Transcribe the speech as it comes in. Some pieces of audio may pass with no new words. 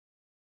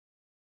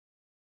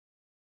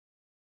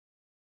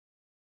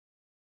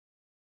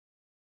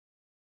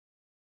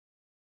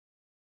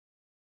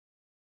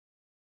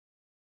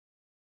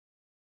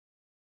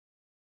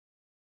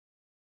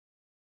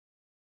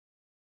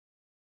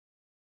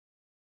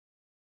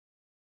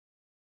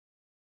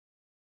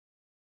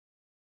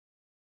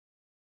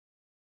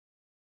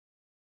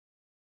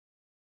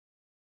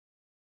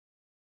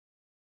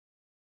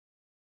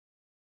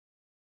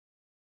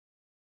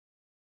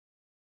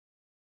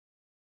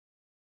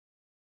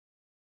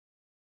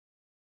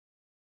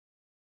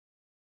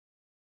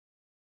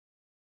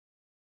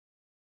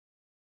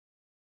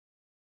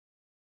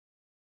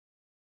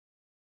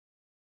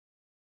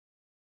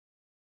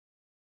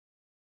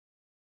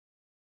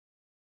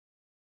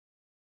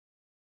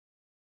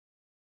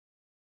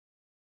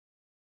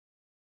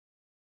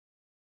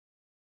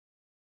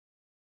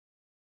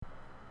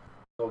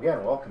So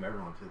again, welcome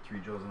everyone to the Three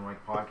Joes and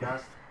Mike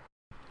podcast.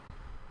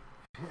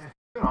 It's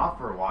been off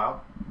for a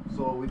while,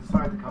 so we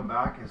decided to come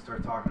back and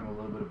start talking a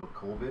little bit about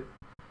COVID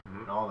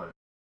and all the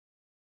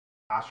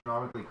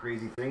astronomically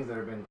crazy things that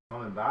have been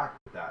coming back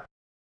with that.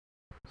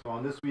 So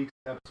on this week's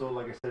episode,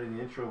 like I said in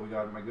the intro, we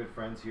got my good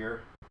friends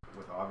here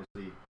with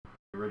obviously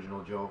the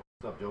original Joe.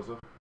 What's up, Joseph?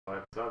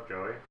 What's up,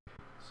 Joey?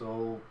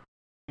 So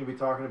we're gonna be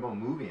talking about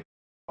moving,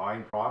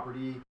 buying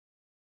property,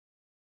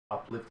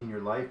 uplifting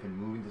your life, and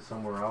moving to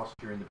somewhere else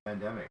during the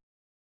pandemic.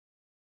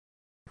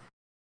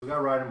 We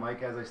got Ryan and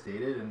Mike, as I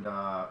stated, and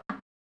you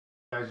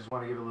guys just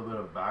want to give a little bit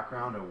of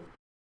background of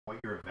what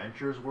your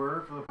adventures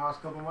were for the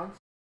past couple months?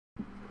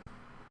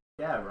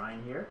 Yeah,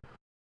 Ryan here.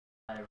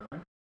 Hi,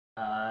 everyone.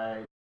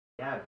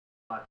 Yeah,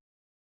 a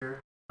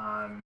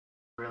lot.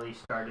 Really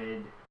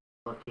started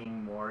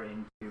looking more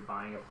into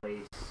buying a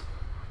place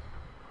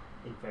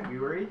in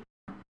February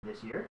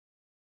this year,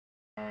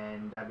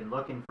 and I've been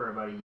looking for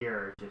about a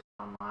year just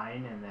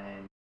online, and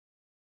then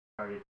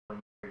started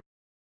pulling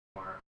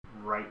more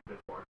right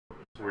before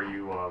COVID. Were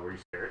you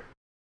scared?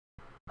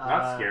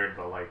 Not scared,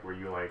 but like, were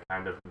you like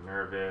kind of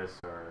nervous,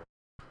 or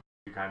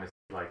you kind of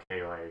like,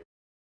 hey, like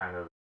kind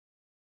of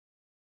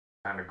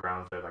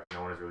grounds that like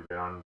no one has really been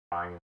on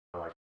buying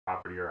like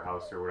property or a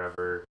house or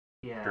whatever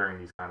during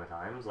these kind of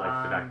times?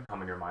 Like, did that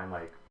come in your mind?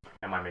 Like,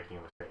 am I making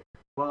a mistake?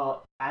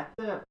 Well, at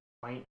the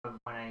point of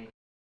when I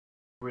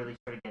really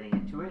started getting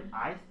into it,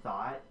 I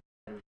thought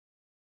it was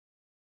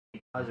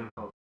because of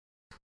COVID.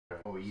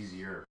 Oh,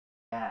 easier.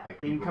 Yeah, like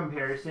in people,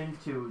 comparison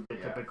to the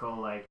typical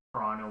like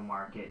Toronto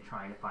market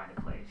trying to find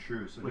a place.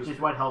 True. So which is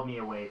what held me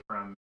away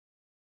from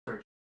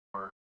searching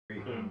for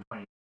in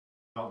 20.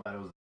 Felt that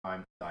it was the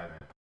time to dive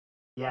in.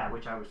 Yeah,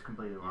 which I was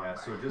completely wrong. Yeah.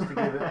 By. So just to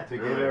give it to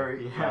give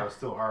every Yeah. it was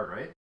still hard,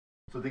 right?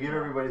 So to give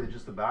everybody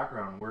just the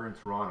background, we're in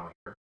Toronto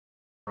here.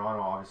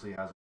 Toronto obviously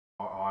has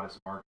the hottest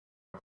market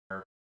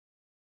there.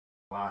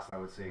 Last, I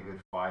would say, a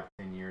good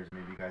 5-10 years.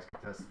 Maybe you guys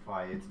can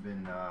testify. It's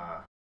been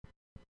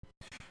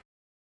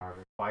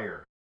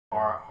fire.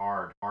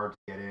 Hard to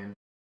get in.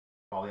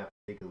 Probably have to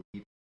take a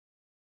leap.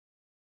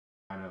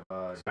 Kind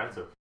of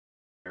Expensive,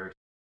 very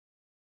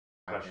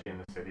especially in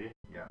the city.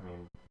 Yeah. I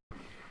mean,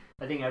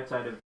 I think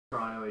outside of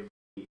Toronto, it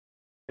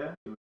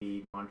would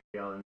be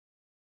Montreal and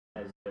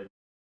as a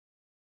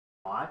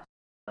lot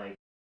like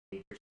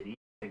major city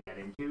to get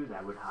into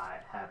that would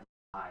have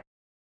high.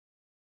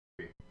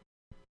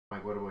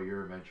 Mike, what about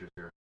your adventures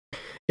here?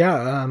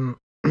 Yeah,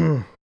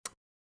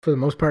 for the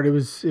most part, it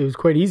was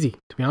quite easy,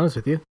 to be honest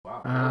with you.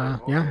 Wow. I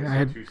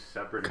had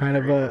kind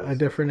of a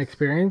different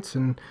experience,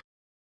 and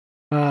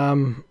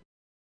I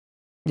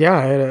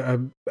had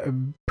a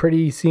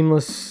pretty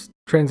seamless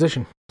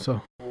transition.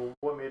 So, well,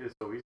 what made it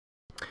so easy?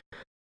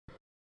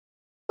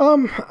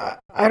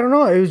 I don't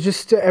know. It was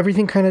just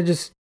everything kind of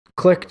just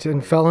clicked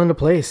and fell into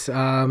place.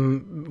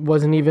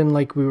 Wasn't even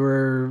like we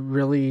were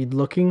really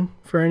looking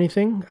for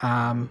anything.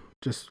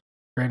 Just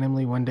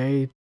randomly one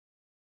day,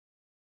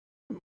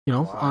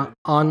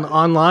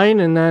 online,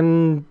 and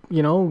then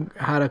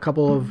had a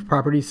couple of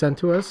properties sent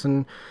to us,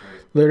 and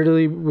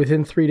literally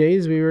within 3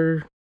 days we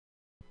were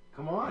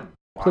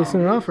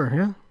placing an offer.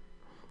 Yeah.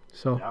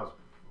 So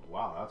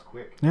that's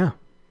quick. Yeah.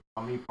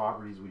 How many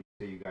properties would you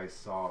say you guys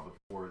saw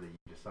before that you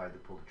decided to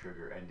pull the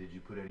trigger? And did you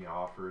put any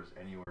offers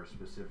anywhere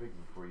specific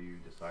before you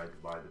decided to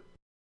buy the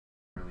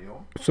currently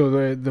own? So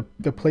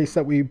the place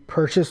that we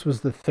purchased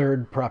was the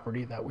third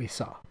property that we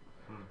saw.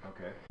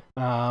 Okay.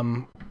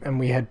 And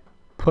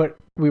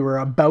we were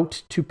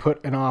about to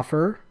put an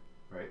offer,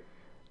 right,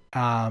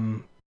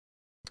 on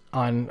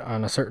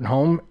a certain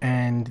home,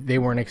 and they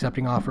weren't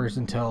accepting offers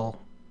until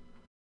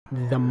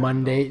the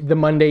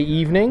Monday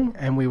evening,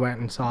 and we went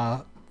and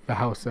saw the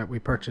house that we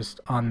purchased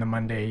on the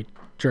Monday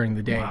during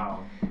the day.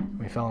 Wow.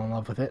 We fell in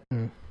love with it,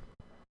 and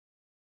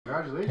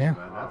congratulations, yeah.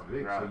 man. That's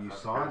big. So you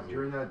saw it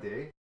during that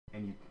day,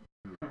 and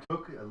you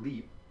took a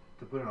leap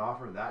to put an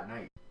offer that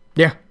night.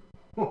 Yeah.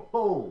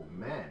 Oh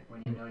man.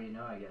 When you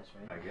know, I guess,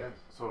 right? I guess.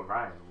 So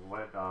Ryan,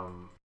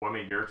 what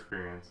made your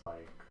experience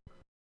like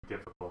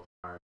difficult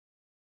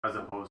as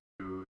opposed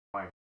to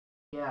Mike?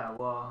 Yeah,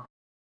 well,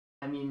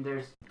 I mean,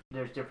 there's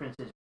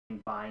differences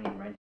between buying and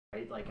renting,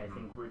 right? Like I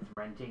think with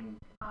renting,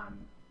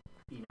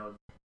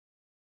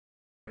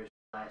 there's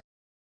less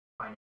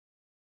financial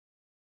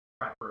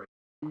preparation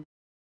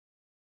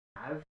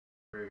have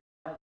for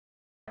that.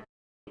 That's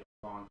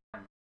a long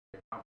time to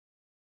come,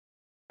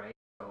 right?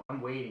 So I'm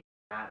waiting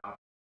for that opportunity,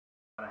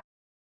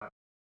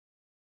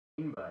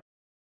 but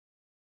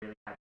really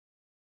had a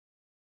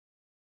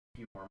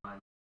few more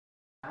months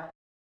for that.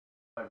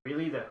 But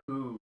really, the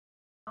who.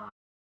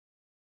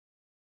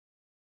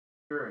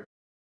 Sure.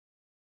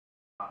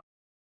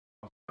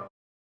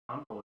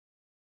 Uncle.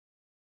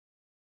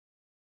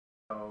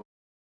 So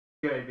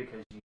good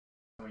because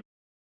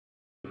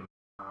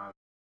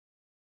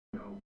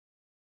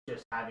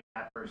just having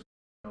that person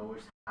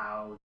knows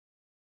how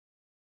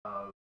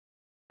the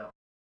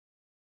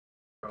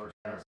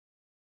process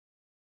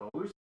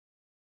goes.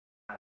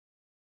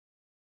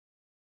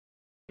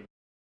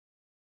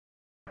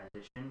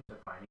 Transition to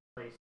finding a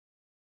place.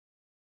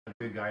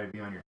 good guy to be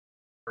on your.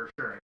 For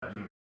sure.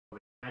 Especially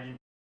imagine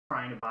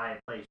trying to buy a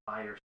place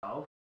by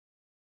yourself.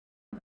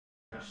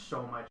 There's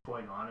so much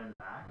going on in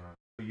that.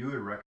 So you would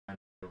recommend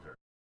a realtor?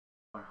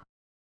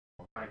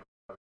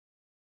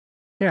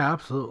 Yeah,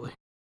 absolutely.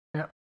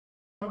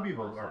 Some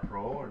people are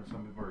pro and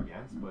some people are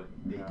against, but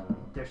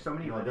there's so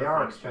many. They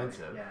are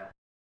expensive. Yeah.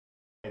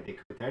 And they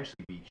could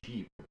potentially be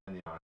cheap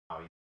depending on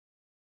how you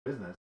do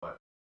business, but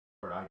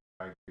I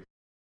agree.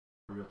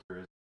 A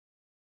realtor is.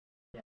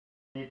 Yeah.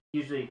 And it's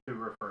usually through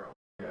referral.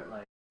 Yeah.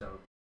 Like, so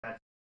that's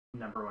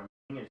number one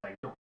thing is like,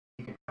 you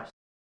can trust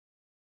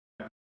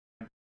him.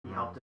 He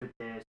helped us with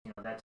this,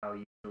 that's how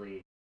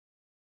usually.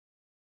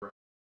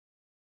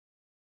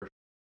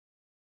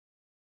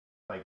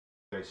 Like,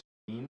 you guys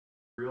seen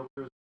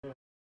realtors?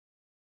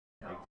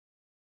 No.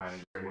 Kind of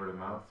just word of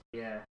mouth.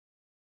 Yeah.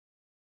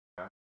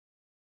 Okay.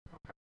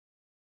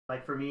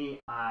 Like for me,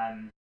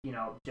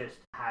 just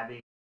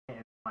having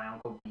my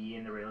uncle be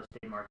in the real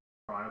estate market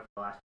in Toronto for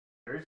the last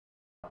 2 years.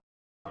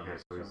 Okay,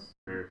 so he's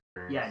very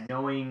experienced. Yeah,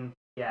 knowing,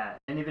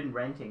 and even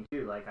renting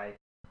too. Like I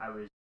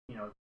was,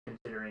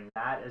 considering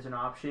that as an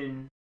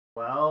option.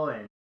 Well,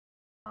 and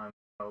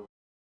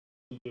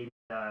he gave me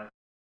the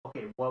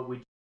okay. What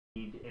would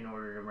you need in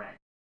order to rent?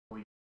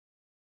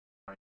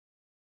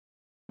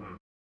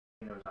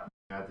 You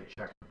had to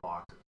check the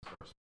boxes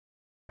first.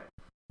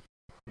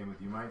 Same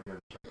with you, Mike. You had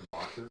to check the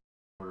boxes in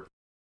order for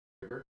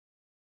bigger.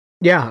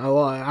 Yeah,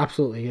 well,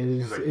 absolutely.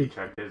 Seems like he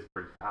checked his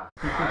pretty fast.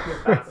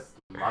 That's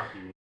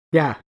lucky.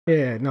 Yeah.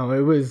 No,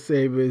 it was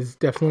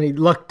definitely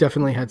luck.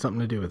 Definitely had something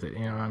to do with it.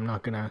 I'm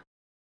not gonna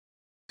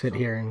sit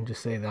here and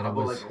just say that how it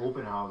about was. like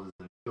open houses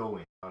and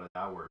showing? How did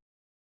that work?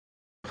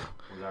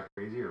 Was that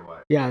crazy or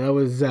what? Yeah, that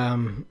was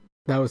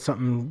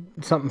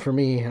something for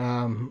me.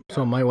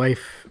 So my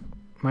wife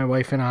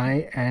and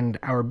I and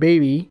our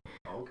baby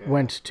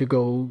went to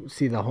go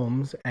see the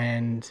homes,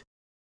 and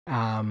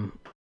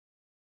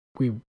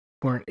we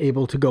weren't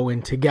able to go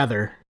in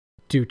together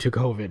due to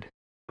COVID.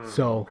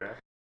 So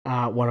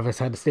one of us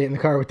had to stay in the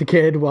car with the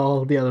kid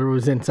while the other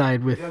was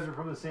inside with. You guys are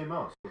from the same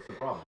house. What's the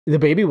problem? The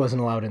baby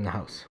wasn't allowed in the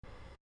house.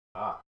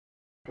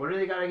 What do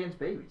they got against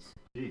babies?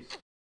 Jeez.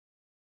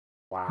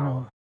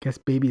 Wow. I guess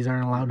babies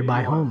aren't allowed to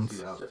buy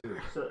homes.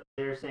 So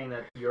they're saying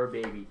that your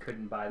baby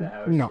couldn't buy the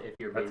house if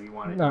your baby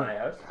wanted to buy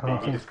a house?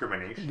 Baby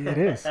discrimination. It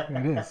is. I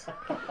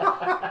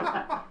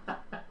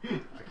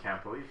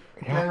can't believe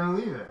it. I can't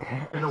believe it.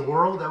 In the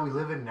world that we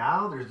live in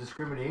now, there's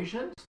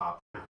discrimination. Stop.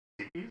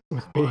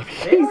 With babies.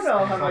 They don't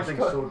know how much.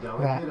 Something so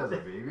delicate as a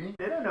baby.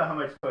 They don't know how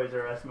much Toys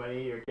R Us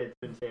money your kid's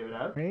been saving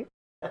up. Right.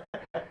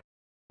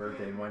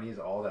 Birthday monies,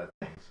 all that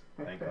things.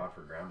 Thank God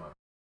for grandma.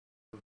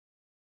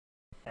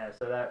 Yeah,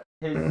 so that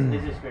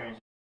his experience,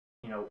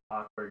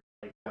 awkward,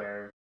 like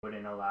where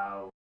wouldn't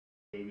allow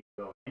baby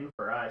to go in.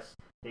 For us,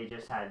 they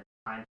just had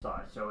time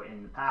slots. So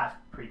in the past,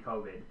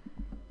 pre-COVID,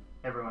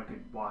 everyone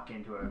could walk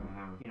into a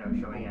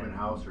showing open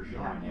house or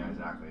showing. Yeah,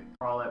 exactly.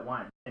 All at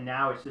once. And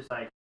now it's just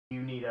like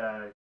you need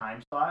a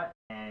time slot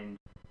and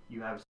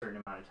you have a certain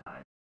amount of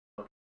time.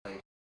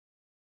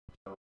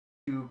 So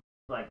two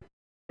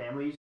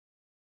families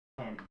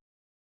can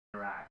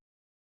interact.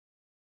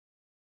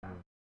 Is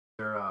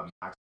there a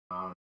maximum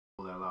amount of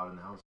people that are allowed in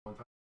the house at one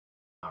time?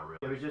 Not really.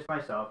 It was just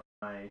myself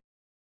and my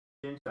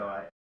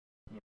so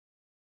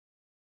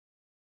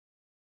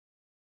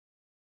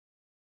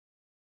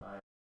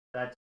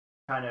that's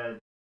kind of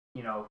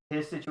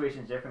his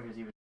situation is different because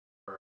he was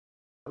for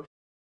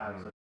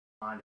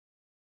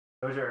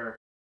those are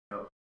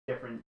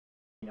different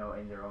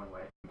in their own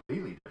way.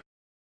 Completely different.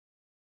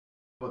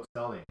 But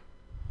selling,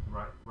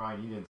 right?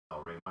 Ryan, you didn't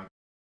sell, right, Mike?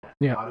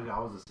 Yeah.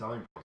 How was the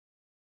selling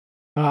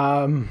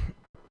process?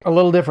 A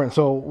little different.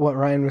 So what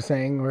Ryan was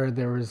saying, where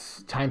there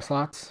was time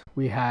slots,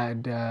 we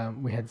had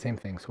the same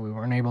thing. So we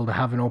weren't able to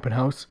have an open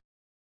house,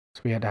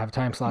 so we had to have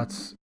time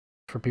slots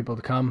for people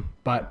to come.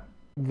 But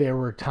there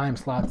were time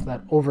slots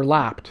that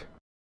overlapped.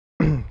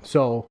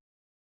 So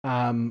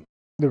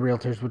the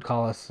realtors would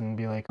call us and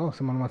be like, "Oh,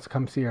 someone wants to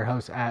come see your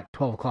house at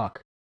 12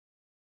 o'clock,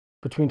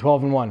 between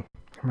 12 and 1."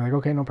 And we're like,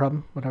 "Okay, no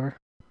problem, whatever."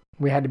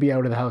 We had to be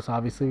out of the house.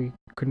 Obviously, we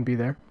couldn't be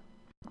there.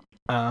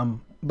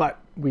 But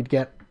we'd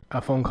get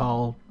a phone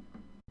call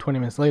 20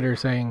 minutes later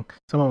saying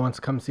someone wants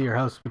to come see your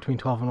house between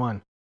 12 and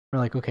 1. We're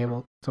like, okay,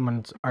 well,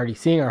 someone's already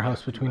seeing our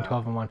house between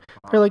 12 and 1.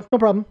 They're like, no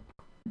problem.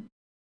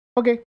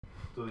 Okay.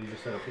 So you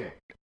just said okay.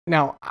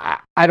 Now,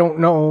 I don't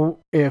know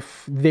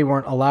if they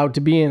weren't allowed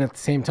to be in at the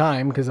same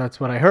time, because that's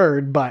what I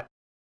heard, but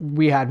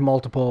we had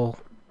multiple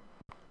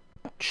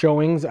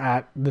showings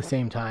at the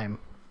same time.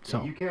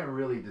 So you can't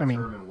really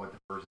determine what the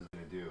person's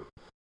going to do.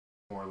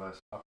 More or less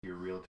up to your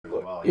realtor as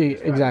well.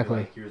 Exactly.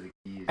 Like, here's the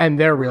keys. And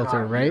their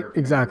realtor, right?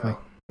 Exactly.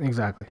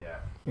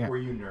 Yeah. Were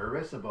you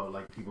nervous about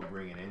people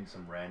bringing in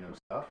some random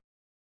stuff?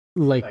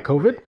 Like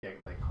COVID?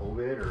 Like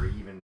COVID or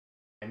even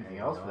anything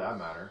else for that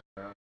matter.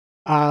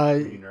 Were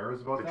you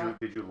nervous about that?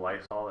 Did you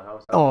Lysol the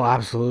house? Oh,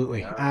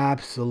 absolutely. Yeah.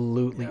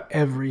 Absolutely. Yeah.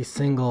 Every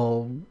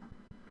single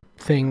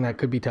thing that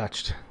could be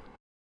touched.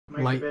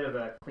 Mike's a bit of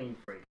a clean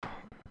freak.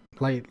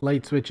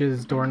 Light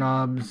switches,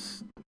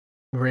 doorknobs,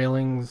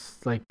 railings,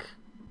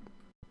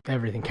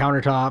 everything,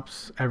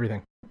 countertops,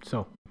 everything.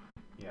 So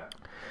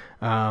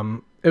Yeah.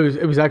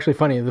 It was actually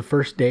funny. The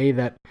first day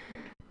that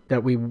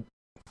we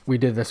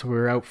did this, we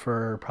were out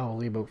for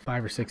probably about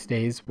 5 or 6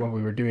 days when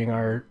we were doing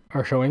our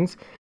showings.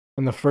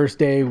 And the first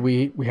day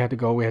we had to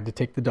go, we had to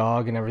take the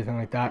dog and everything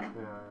like that.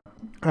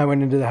 I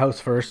went into the house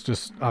first,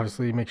 just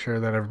obviously make sure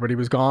that everybody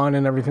was gone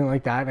and everything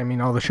like that. I mean,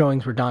 all the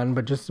showings were done,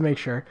 but just to make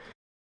sure.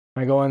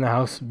 I go in the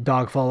house,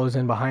 dog follows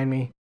in behind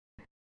me,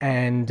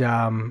 and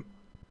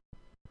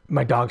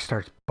my dog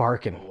starts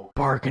barking,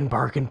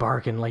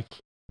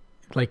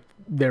 like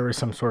there was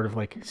some sort of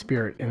like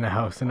spirit in the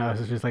house, and I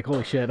was just like,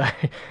 holy shit,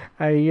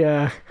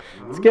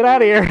 let's get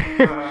out of here.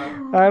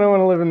 I don't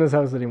want to live in this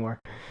house anymore.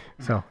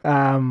 So,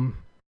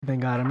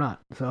 thank God I'm not.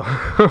 So.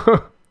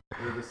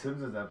 There's a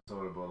Simpsons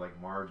episode about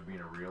like Marge being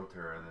a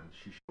realtor, and then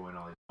she's showing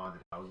all these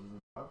haunted houses and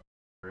stuff.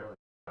 Really? Is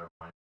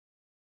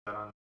that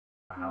on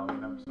a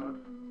Halloween episode?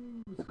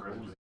 It's crazy.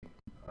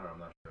 I don't know, I'm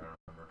not sure. I don't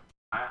remember.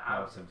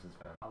 I'm a Simpsons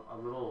fan. A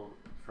little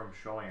from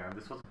showing.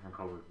 This wasn't from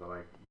COVID, but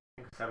like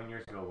I think 7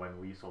 years ago when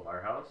we sold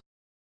our house,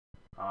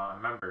 I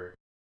remember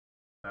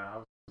the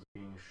house was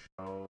being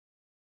shown.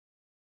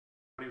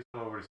 Somebody was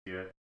coming over to see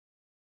it,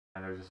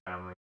 and there was this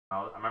family.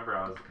 I remember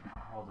I was,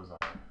 how old was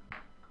I?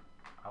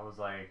 I was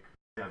like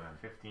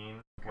 15,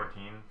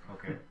 14.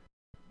 Okay.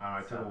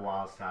 It took a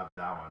while to have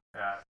that one.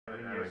 Yeah,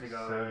 7 years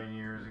ago. 7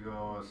 years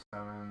ago,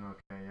 7.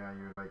 Okay, yeah,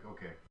 you're like,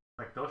 okay.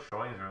 Like those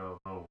showings were a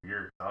little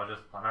weird. I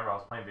remember I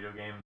was playing video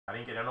games. I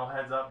didn't get no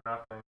heads up,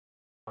 nothing.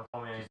 No one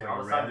told me anything. All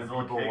of a sudden, this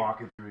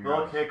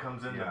little kid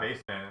comes in the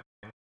basement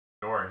in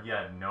the door. He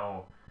had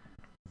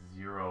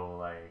zero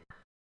like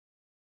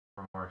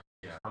remorse.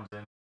 He just comes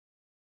in,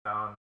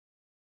 down.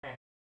 Hey.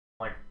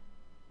 Like,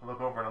 I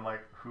look over and I'm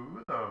like,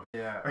 who the?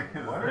 Yeah.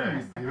 What are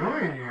you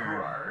doing here?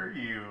 Who are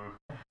you?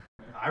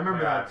 I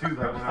remember that too.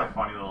 That was a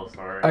funny little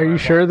story. Are you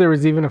sure there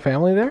was even a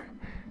family there?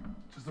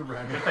 Just a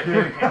random kid came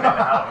in the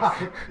house.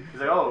 He's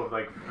like, oh,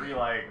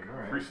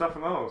 free stuff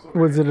in those. Okay.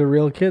 Was it a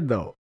real kid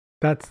though?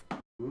 That's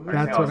what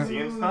I'm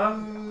seeing stuff.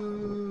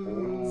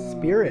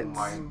 Spirits. Oh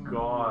my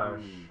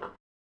gosh.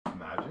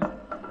 Imagine.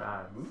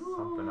 That's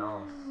something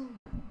else.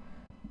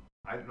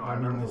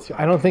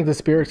 I don't think the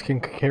spirits can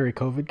carry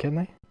COVID, can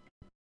they?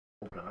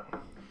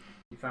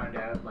 You found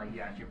out, like,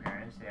 you asked your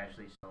parents, they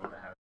actually sold the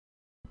house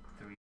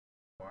 3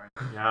 4.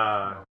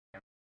 Yeah.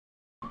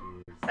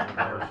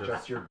 Jeez.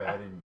 Just your bed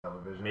and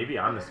television. Maybe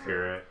I'm the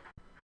spirit.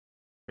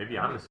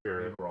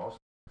 We're all.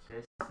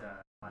 This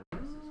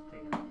podcast is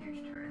taking a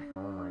huge turn.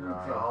 Oh my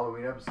god. It's a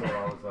Halloween episode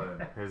all of a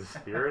sudden. Is the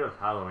spirit of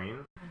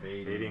Halloween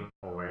fading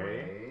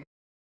away?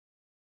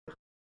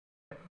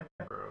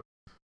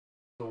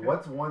 So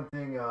what's one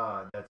thing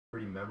that's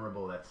pretty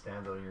memorable that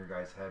stands out in your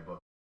guys' head about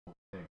the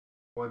thing?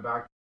 Going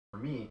back, for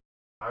me,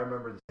 I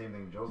remember the same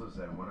thing Joseph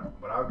said.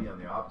 When I would be on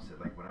the opposite,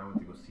 like when I went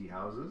to go see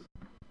houses,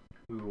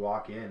 we would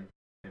walk in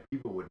and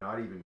people would not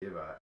even give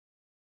a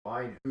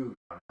flying hoot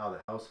on how the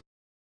house is.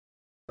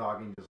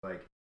 Talking just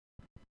like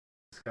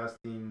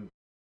disgusting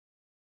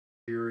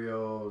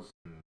cereals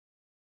and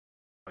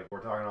like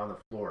we're talking on the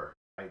floor.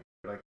 Like,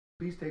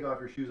 please take off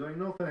your shoes. Like,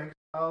 no thanks,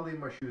 I'll leave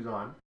my shoes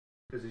on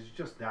because it's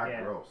just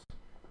that gross.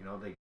 You know,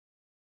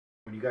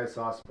 when you guys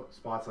saw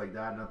spots like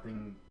that,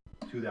 nothing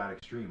to that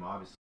extreme,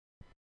 obviously.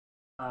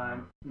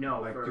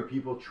 No. Like, do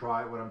people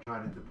try? The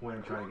point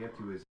I'm trying to get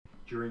to is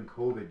during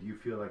COVID, do you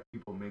feel like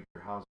people make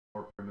their house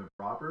more prim and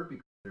proper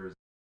because there's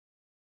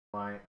a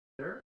client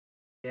there?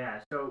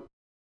 Yeah. So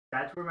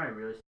that's where my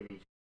real estate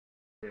agent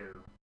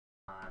to,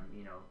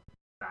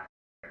 back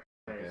there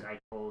because I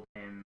told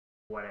him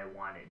what I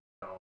wanted.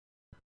 So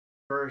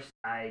first,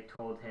 I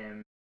told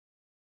him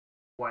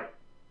what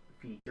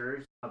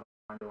features of a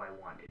condo I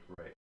wanted.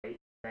 Right.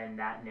 Then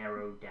that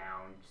narrowed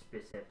down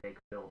specific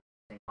buildings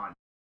and condos.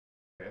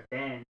 Okay.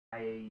 Then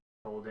I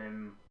told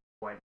him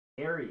what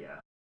area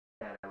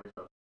that I was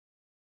looking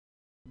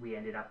at. We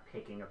ended up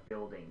picking a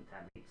building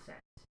that made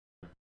sense.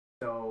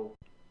 So,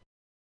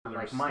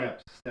 like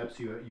steps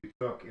you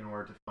took in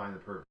order to find the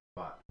perfect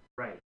spot.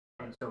 Right.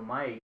 And so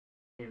Mike,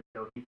 even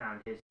though he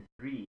found his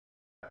 3,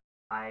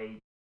 I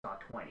saw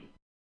 20.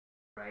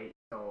 Right.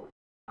 So.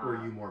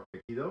 Were you more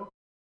picky though?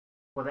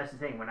 Well, that's the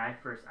thing. When I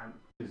first,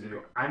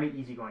 I'm an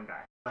easygoing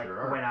guy. Like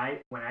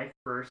when I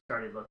first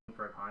started looking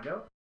for a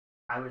condo,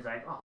 I was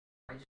like, oh,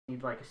 I just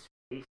need like a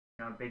space.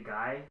 I'm a big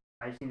guy.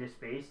 I just need a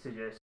space to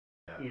just,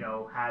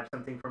 have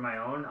something for my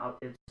own.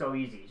 It's so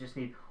easy. Just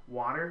need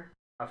water,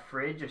 a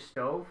fridge, a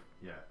stove.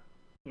 Yeah.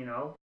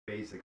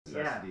 Basic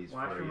necessities. Yeah.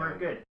 Washroom are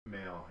good.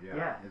 Male.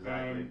 Yeah.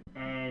 Exactly.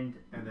 And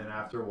then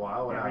after a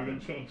while, everything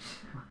changed.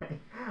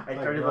 I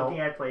started looking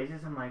at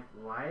places. I'm like,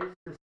 why is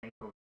this thing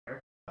over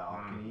there?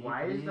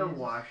 Why is the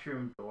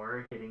washroom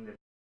door hitting the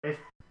just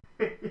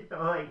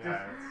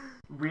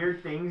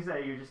weird things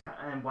that you're just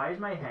and why is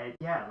my head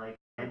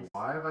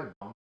why have I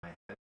bumped my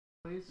head,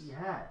 please?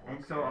 Yeah,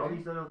 and so all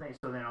these little things.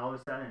 So then all of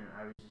a sudden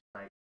I was just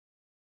like,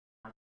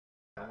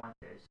 I want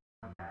this,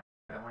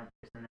 I want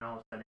this, and then all of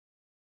a sudden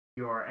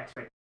your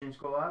expectations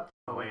go up.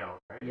 The layout,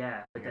 right?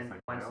 Yeah, but then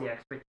once the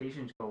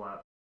expectations go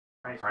up,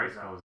 price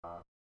goes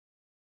up.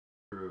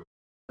 True.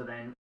 So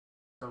then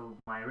so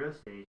my real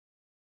estate,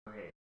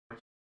 okay,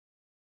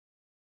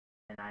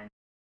 and I'm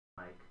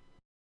like,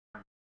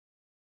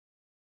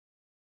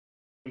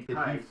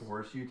 because did he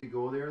force you to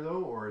go there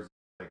though, or is it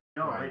like,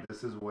 no, right,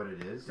 this is what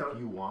it is? So, if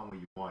you want what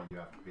you want, you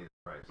have to pay the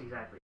price.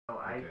 Exactly. So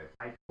okay.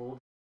 I told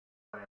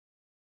him,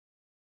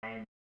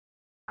 and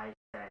I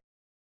said,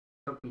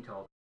 took me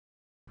to,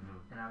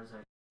 and I was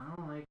like, I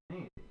don't like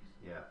any of these.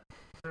 Yeah.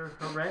 They're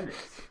horrendous.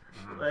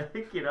 Like,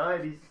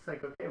 and he's just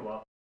like, okay,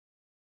 well,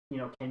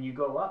 can you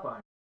go up on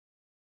it?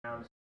 And I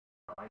was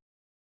like,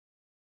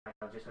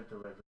 I'll just have to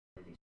live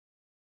with these.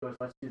 He goes,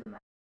 let's do the math.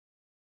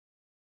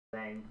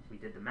 Then we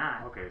did the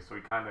math. Okay, so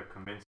he kind of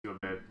convinced you a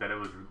bit that it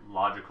was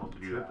logical to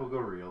do that.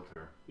 Typical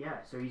realtor.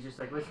 Yeah, so he's just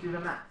like, let's do the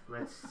math.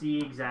 Let's see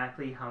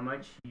exactly how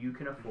much you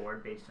can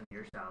afford based on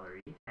your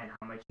salary and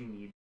how much you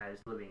need as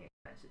living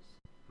expenses.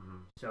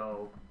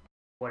 So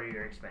what are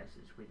your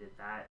expenses? We did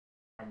that,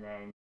 and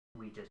then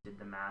we just did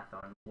the math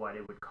on what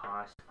it would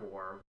cost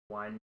for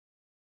one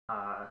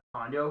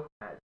condo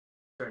at a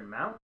certain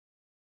amount,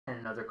 and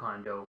another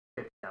condo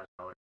 $50,000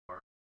 more,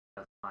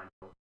 another condo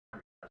 $100,000.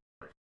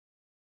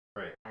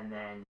 Right. And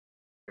then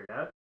figured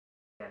out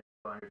get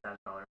a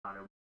 $100,000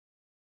 condo,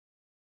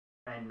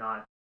 and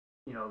not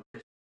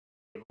just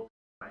able to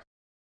invest.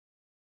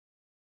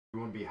 You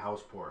wouldn't be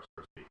house poor,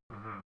 so to speak.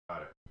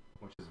 Got it.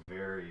 Which is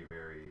very,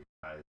 very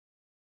bad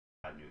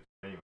news.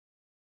 Anyway.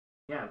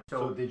 Yeah.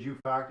 So did you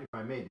factor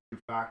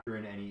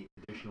in any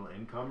additional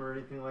income or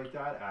anything like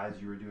that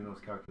as you were doing those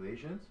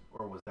calculations,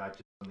 or was that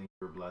just something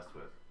you were blessed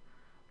with?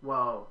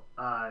 Well,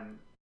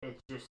 it's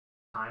just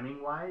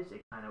timing wise,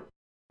 it kind of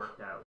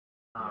worked out.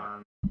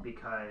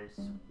 Because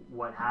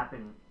what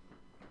happened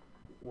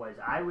was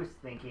I was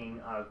thinking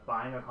of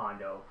buying a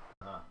condo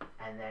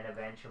and then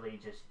eventually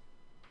just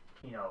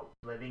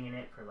living in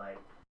it for like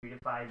 3 to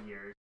 5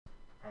 years,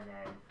 and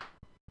then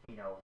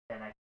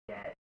then I could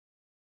get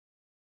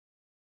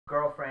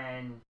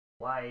girlfriend,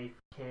 wife,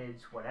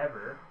 kids,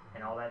 whatever,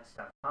 and all that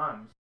stuff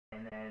comes,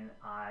 and then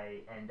I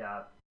end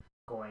up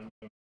going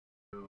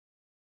into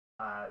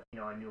a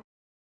new.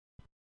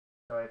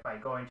 So if I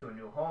go into a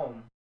new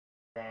home,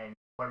 then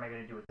what am I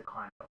going to do with the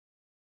condo?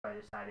 So I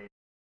decided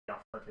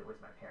I'll flip it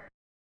with my parents.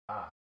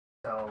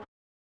 So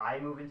I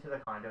move into the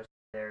condo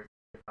there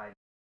if I,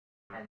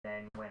 and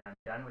then when I'm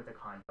done with the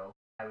condo,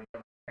 I would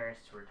get my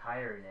parents to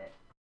retire in it,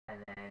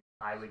 and then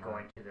I would go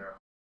into their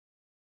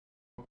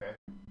home. Okay.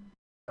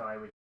 So I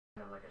would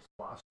kind of like a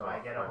swap. So I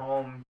get a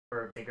home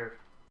for a bigger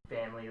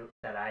family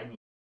that I need.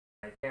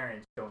 My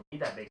parents don't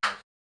need that big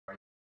house or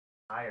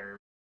retire.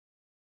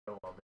 So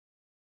all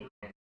the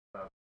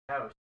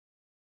house.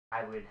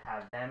 I would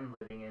have them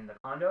living in the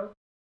condo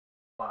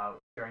while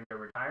during their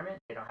retirement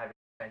they don't have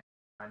expensive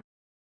time to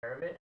take care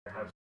of it. Their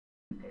house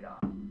is paid off.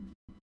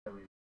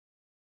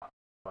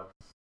 So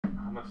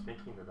how much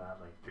thinking to that?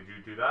 Like, did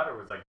you do that, or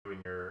was like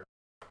doing your?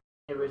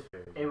 It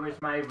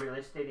was my real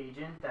estate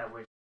agent that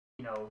was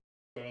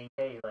saying,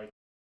 hey, like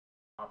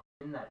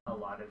option that a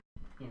lot of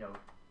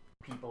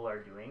people are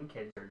doing,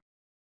 kids are,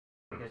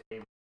 because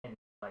they in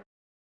like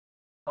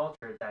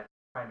culture that's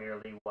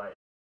primarily what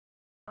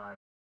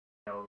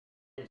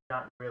it's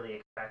not really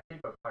expected,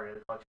 but part of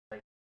the culture is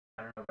like,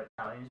 I don't know, but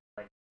Italians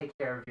like take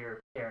care of your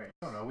parents.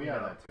 Oh no, we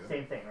have that too.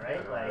 Same thing,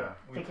 right? Yeah,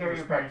 take care of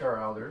your parents.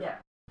 Our elders. Yeah,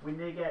 when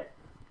they get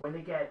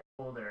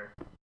older,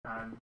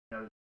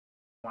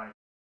 want.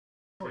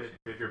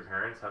 Did your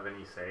parents have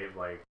any say of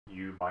like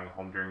you buying a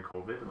home during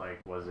COVID? Like,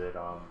 was it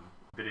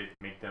did it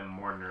make them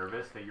more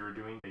nervous that you were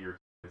doing that you're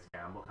this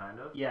gamble kind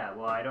of? Yeah,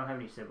 well, I don't have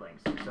any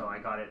siblings, so I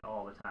got it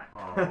all the time.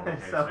 Oh, okay.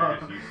 So you're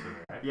just used to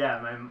it, right? Yeah,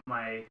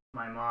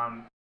 my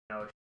mom,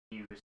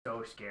 she was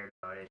so scared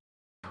about it.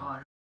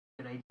 God,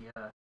 good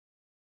idea.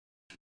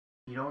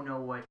 You don't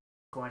know what's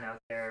going out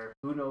there.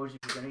 Who knows if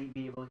you're going to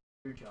be able to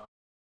keep your job?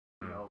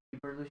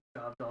 People are losing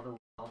jobs all the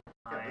time.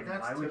 Yeah, but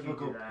that's why would you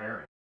do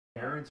that?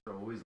 Parents are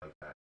always like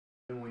that.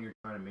 Even when you're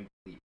trying to make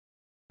the leap.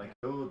 Like,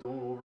 don't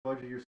over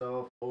budget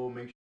yourself.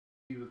 Make sure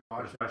you use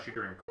caution. Especially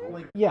during COVID.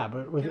 Like, yeah,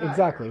 but with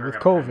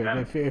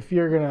COVID, if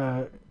you're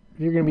gonna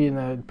be in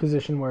a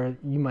position where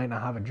you might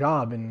not have a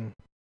job in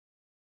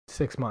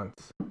 6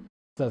 months, is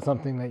that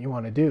something that you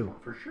want to do?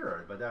 For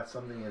sure, but that's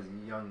something as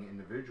young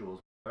individuals,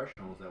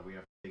 professionals, that we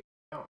have to take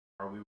into account.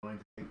 Are we willing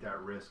to take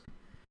that risk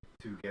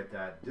to get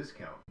that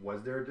discount?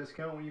 Was there a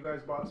discount when you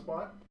guys bought a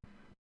spot?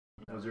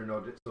 Was there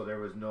no? So there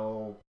was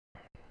no.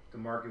 The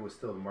market was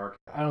still the market.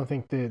 I don't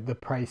think the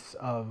price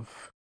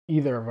of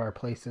either of our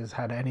places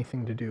had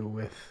anything to do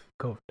with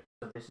COVID.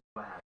 So this is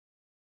what happened.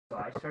 So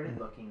I started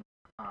looking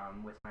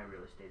with my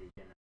real estate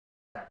agent.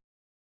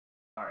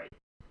 All right,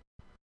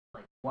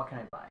 like what can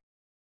I buy?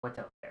 What's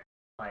out there?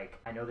 Like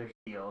I know there's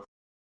deals.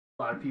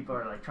 A lot of people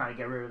are like trying to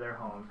get rid of their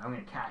homes. I'm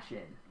gonna cash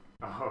in.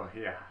 Oh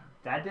yeah.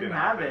 That didn't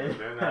happen.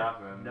 Didn't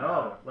happen.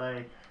 No,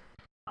 like.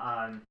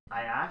 I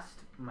asked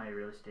my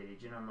real estate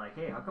agent, I'm like,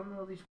 hey, how come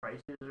all these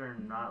prices are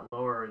not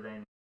lower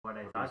than what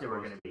I thought they were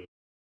going to be?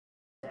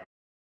 It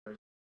was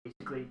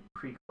basically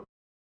pre-COVID.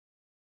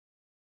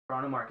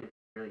 Toronto market is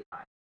really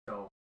high,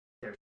 so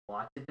there's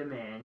lots of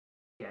demand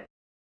to get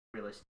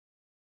real estate,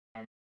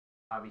 and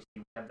obviously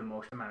we have the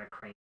most amount of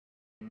cranes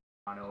in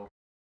Toronto,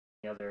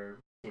 any other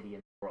city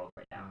in the world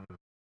right now. It's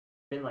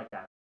been like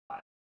that for a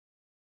while.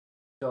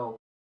 So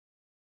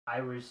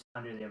I was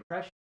under the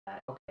impression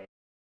that, okay,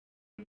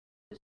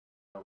 this,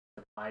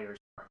 the buyer's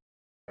market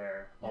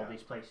where all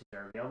these places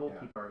are available,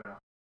 people are going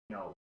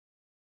to,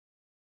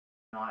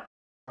 not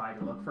try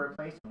to look for a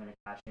place. I'm going to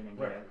cash in and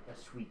get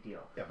a sweet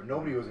deal. Yeah, but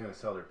nobody was going to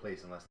sell their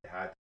place unless they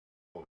had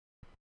to.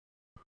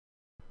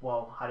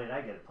 Well, how did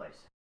I get a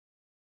place?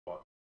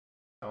 Well,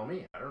 tell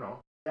me. I don't know.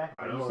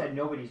 Exactly. You said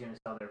nobody's going to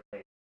sell their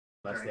place.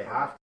 Unless they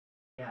have to.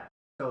 Yeah.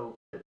 So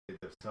did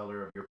the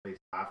seller of your place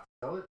have to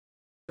sell it?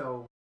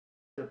 So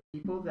the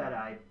people that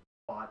I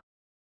bought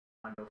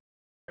condo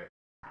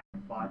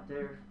bought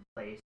their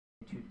place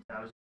in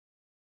 2000,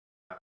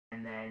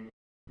 and then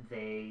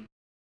they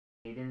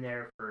stayed in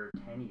there for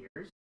 10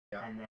 years,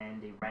 and then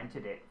they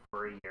rented it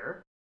for a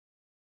year,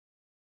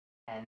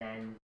 and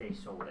then they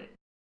sold it.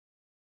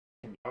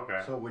 Okay.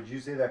 So would you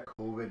say that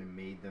COVID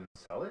made them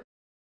sell it?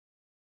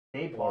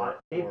 They bought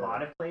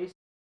a place.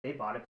 They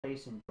bought a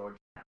place in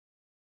Georgetown.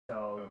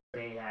 So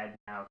they had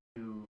now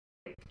two.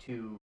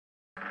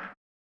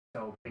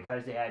 So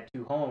because they had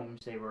two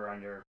homes, they were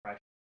under pressure.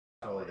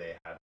 So they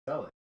had to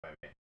sell it.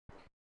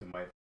 To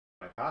my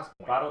past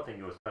point. But I don't think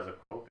it was because of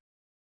COVID.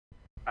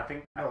 I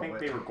think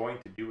they were going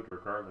to do it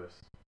regardless.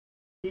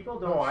 People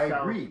don't. No, I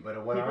agree, but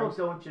people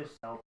don't just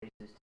sell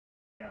places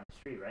down the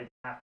street, right?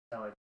 They have to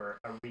sell it for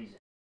a reason.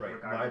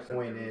 Right. My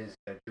point is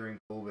that during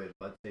COVID,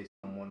 let's say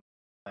someone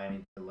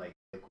planning to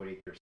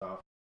liquidate their stuff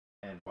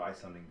and buy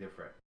something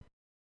different.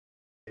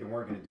 They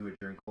weren't going to do it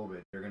during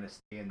COVID. They're going to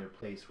stay in their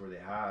place where they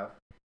have,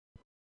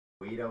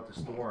 wait out the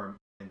storm,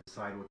 and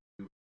decide what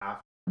to do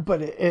after.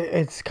 But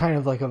it's kind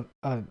of like a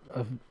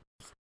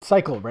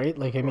cycle, right?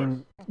 Like, I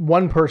mean,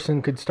 one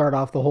person could start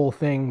off the whole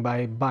thing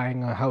by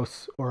buying a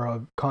house or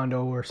a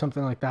condo or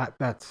something like that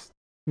that's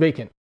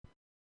vacant.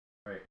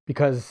 Right.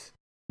 Because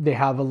they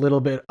have a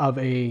little bit of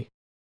a,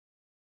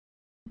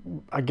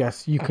 I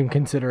guess you can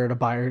consider it a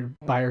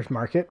buyer's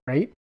market,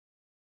 right?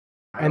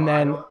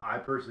 I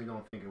personally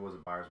don't think it was a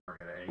buyer's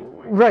market at any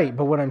point. Right,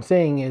 but what I'm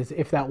saying is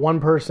if that one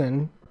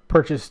person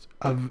purchased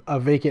a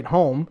vacant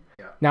home,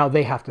 now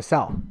they have to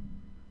sell.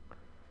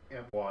 Yeah,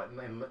 well,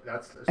 and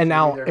that's and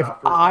now if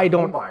I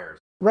don't buyers,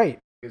 right,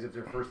 because if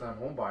they're first-time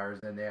home buyers,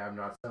 then they are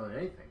not selling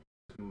anything,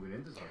 just moving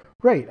into something.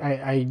 Right,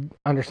 I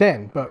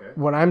understand, but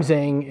what I'm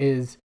saying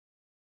is,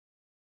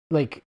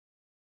 like,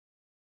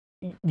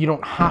 you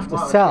don't have to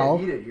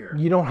sell.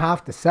 You don't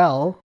have to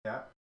sell. Yeah.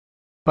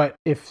 But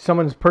if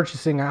someone's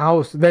purchasing a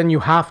house, then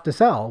you have to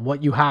sell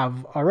what you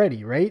have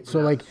already, right? But so,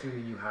 like,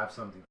 assuming you have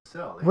something to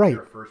sell. If right.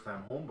 You're a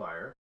first-time home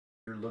buyer.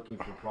 You're looking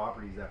for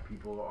properties that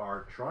people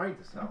are trying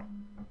to sell,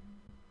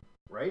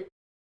 right?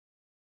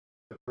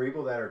 The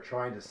people that are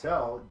trying to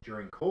sell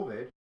during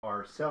COVID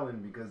are selling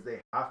because they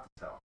have to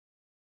sell.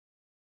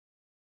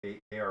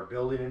 They are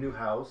building a new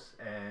house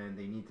and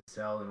they need to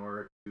sell in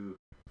order to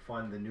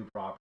fund the new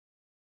property.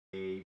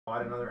 They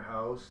bought another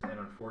house and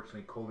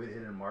unfortunately COVID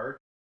hit in March,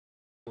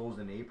 closed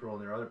in April on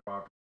their other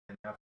property, and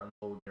have to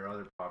unload their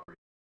other property,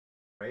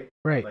 right?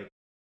 Right. Like,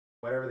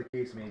 whatever the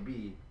case may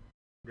be,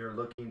 they're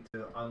looking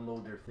to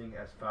unload their thing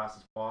as fast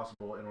as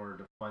possible in order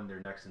to fund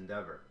their next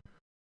endeavor.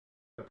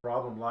 The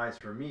problem lies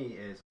for me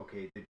is,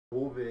 okay, did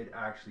COVID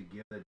actually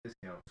give a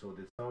discount? So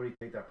did somebody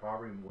take that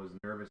property and was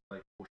nervous,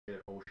 like, oh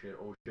shit,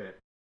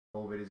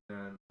 COVID is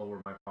going to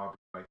lower my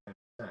property by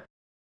 10%?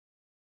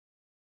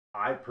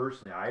 I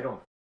personally, I don't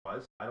think it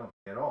was. I don't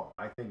think at all.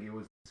 I think it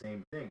was the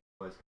same thing.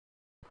 It was,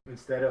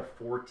 instead of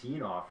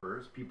 14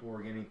 offers, people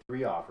were getting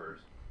 3 offers,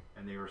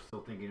 and they were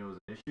still thinking it was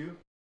an issue.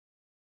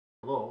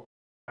 Hello?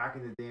 Back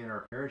in the day in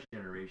our parents'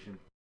 generation,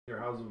 their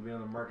houses would be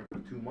on the market for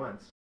 2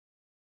 months,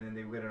 and then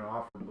they would get an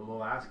offer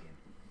below asking.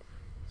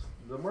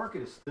 The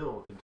market is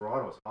still, in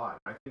Toronto, is hot.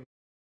 I think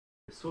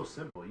it's so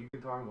simple. You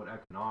can talk about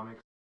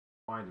economics,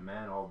 supply and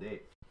demand all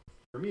day.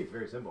 For me, it's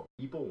very simple.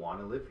 People want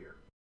to live here.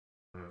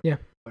 Yeah.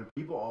 When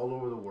people all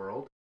over the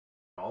world,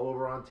 all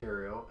over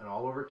Ontario, and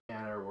all over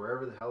Canada, or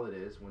wherever the hell it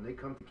is, when they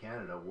come to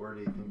Canada, where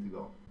do they think to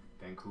go?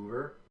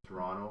 Vancouver,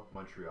 Toronto,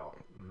 Montreal.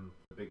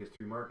 The biggest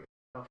 3 markets.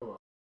 Buffalo.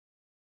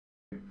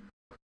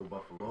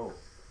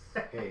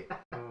 Hey,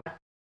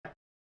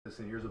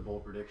 listen, here's a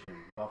bold prediction.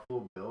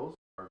 Buffalo Bills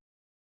are...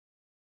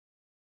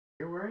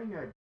 You're wearing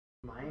a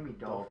Miami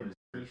Dolphins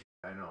t-shirt.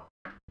 I know.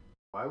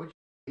 Why would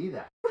you say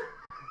that?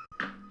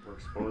 We're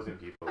exposing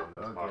people in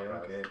this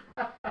podcast. Okay.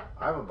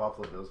 I'm a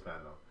Buffalo Bills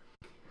fan,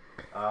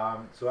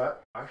 though. So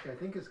I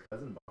think his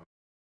cousin bought me.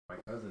 My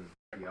cousin,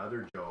 the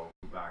other Joe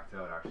who backed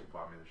out, actually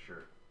bought me the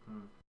shirt.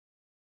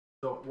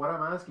 So what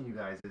I'm asking you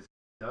guys is,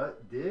 well,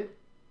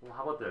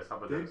 how about this?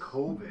 Did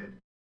COVID...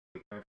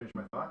 Can I finish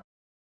my thought?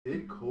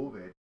 Did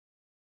COVID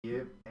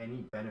give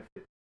any benefit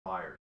to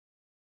buyers?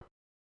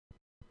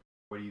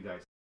 What do you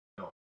guys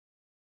know?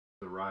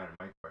 The Ryan and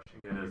Mike question.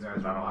 It is,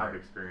 because I don't have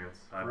experience.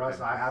 For us,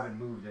 I haven't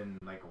moved in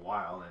like a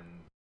while, and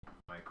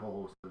my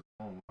co-host lives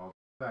home. All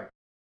respect.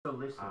 So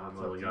listen, I'm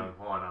a little young.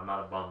 Hold on, I'm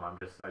not a bum. I'm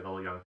just a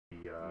little young to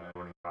be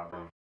owning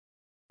property.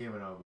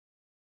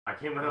 I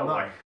came in a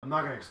like. I'm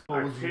not gonna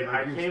expose you.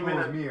 Like you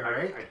expose me,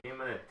 right? I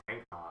came in a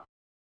tank top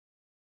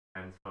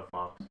and flip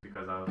flops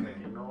because I was like,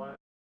 you know what?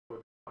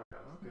 Okay.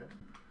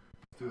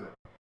 Let's do it.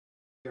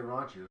 Get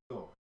raunchy. Let's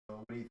go. So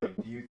what do you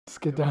think? Let's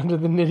get down to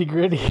the nitty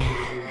gritty.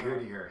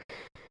 Here.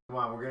 Come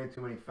on, we're getting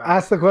too many facts.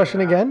 Ask the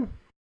question again.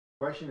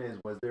 The question is,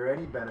 was there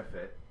any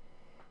benefit?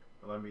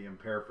 I'm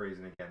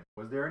paraphrasing again.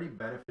 Was there any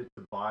benefit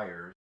to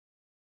buyers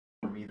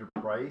from either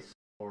price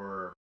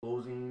or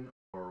closing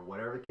or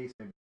whatever the case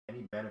may be?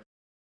 Any benefit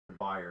to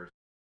buyers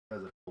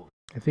because of COVID?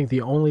 I think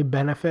the only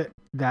benefit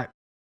that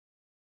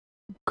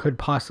could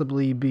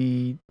possibly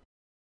be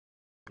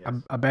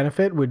a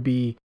benefit would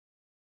be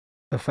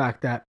the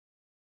fact that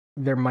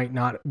there might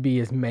not be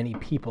as many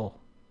people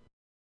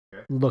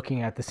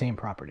looking at the same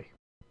property.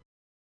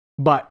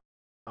 But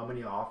how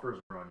many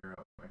offers were on your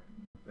house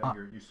that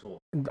you sold?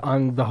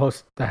 On the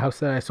house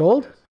that I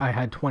sold, yes. I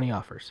had 20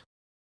 offers.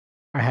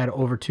 I had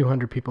over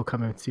 200 people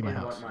come and see my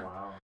house.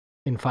 Wow.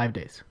 In 5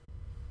 days.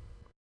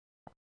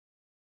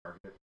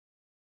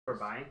 For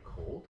buying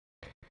cold.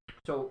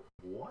 So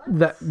what?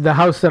 The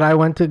house that I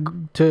went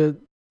to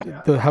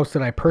the house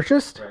that I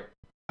purchased, right.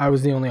 I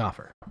was the only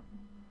offer.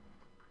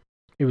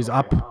 It was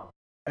up. Wow.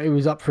 It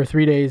was up for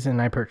 3 days,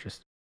 and I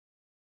purchased.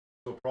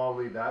 So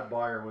probably that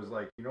buyer was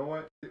like, you know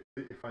what?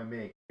 If I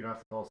make, you don't have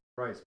to tell us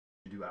the price.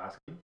 Did you ask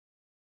me?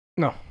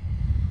 No.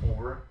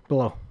 Over?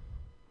 Below.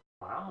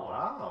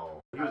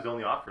 Wow. He was the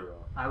only offer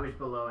though. I was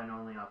below and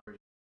only offered.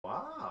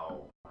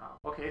 Wow.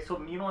 Okay,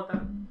 so you know what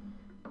then?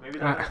 Maybe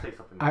that does say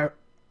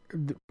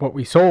something. What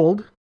we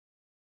sold,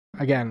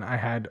 again, I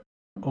had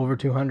over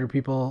 200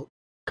 people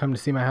come to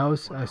see my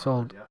house. I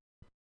sold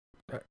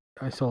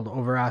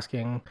over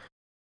asking,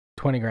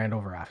 20 grand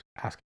over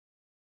asking.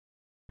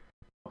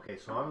 Okay,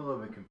 so I'm a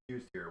little bit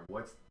confused here.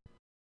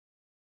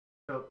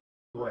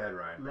 Go ahead,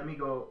 Ryan. Let me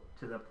go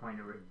to the point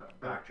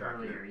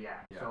earlier.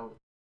 Yeah. So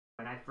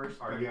when I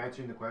first are you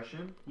answering the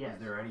question? Yes.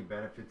 Is there any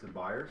benefit to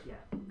buyers? Yeah.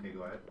 Okay,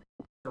 go ahead.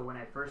 So when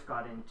I first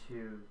got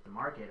into the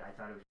market, I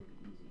thought it was going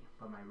to be easy,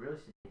 but my real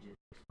estate agent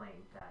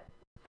explained that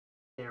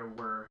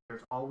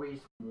there's always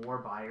more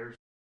buyers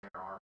than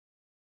there are.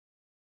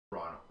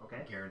 Toronto.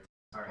 Okay. Guaranteed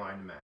supply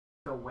and demand.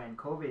 So when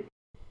COVID,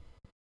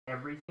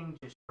 everything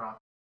just dropped.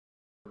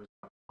 It was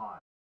a pot.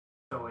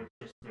 So it's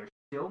just there's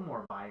still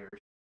more buyers.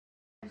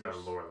 And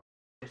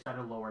just at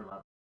a lower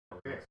level.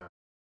 Okay.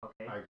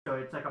 Okay. So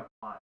it's like a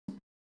pot.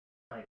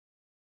 Like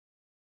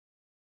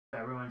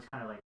everyone's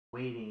kind of like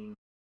waiting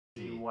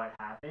to see what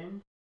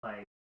happened.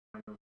 Like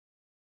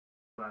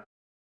what's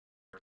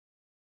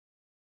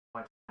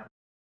happening.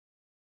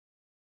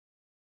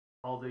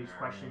 All these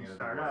questions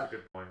start up.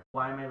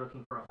 Why am I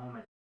looking for a home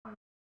at this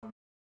point?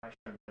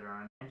 Questions that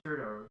are unanswered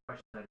or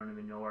questions I don't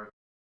even know, or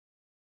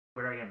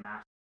where do I get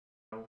masks?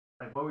 So,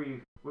 like what were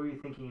you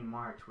thinking in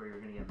March where you're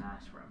gonna get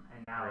masks from?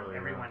 And now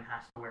everyone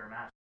has to wear a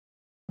mask.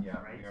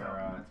 Yeah, right.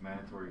 It's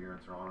mandatory here in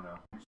Toronto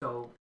now.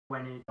 So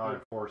when it not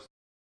enforced.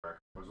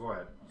 Go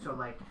ahead. So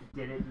like,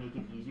 did it make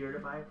it easier to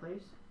buy a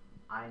place?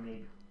 I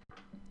made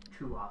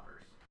 2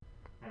 offers,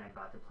 and I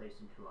got the place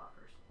in 2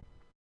 offers.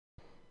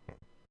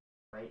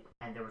 Right,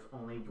 and there was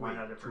only one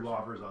other person. 2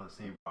 offers on the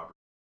same property.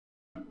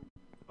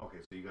 Okay,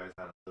 so you guys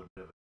had a little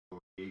bit of a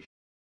negotiation.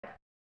 Yeah.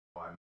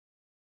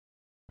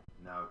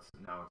 Now it's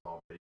all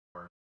big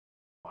for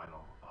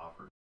final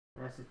offer.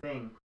 That's the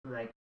thing.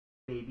 Like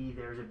maybe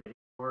there's a big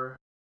war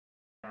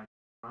down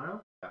in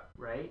Toronto,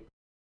 right?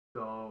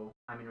 So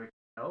I'm in Richmond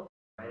Hill,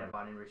 right? I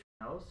bought in Richmond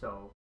Hill,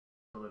 so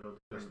a little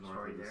different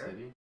story there.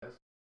 City. Yes.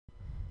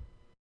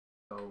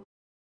 So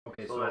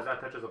okay, so as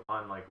that touches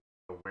upon like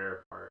the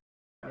where part.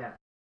 Yeah.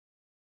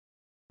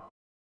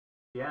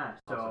 Yeah.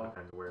 So also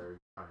depends where you're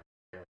trying to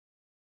get.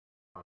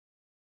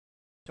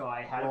 So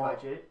I had a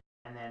budget,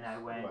 and then I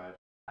went.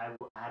 I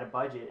had a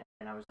budget,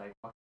 and I was like,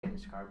 what can I get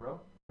in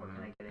Scarborough? What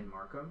can I get in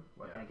Markham?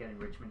 What can I get in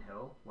Richmond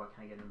Hill? What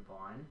can I get in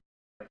Vaughan?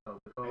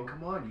 And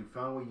come on, you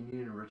found what you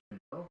needed in Richmond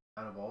Hill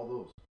out of all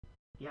those.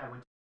 Yeah, I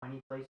went to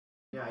 20 places.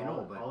 Yeah, I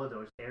know, but all of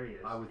those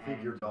areas. I would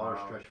think your dollar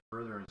stretched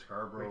further in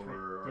Scarborough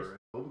or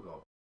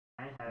Etobicoke.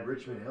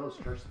 Richmond Hill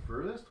stretched the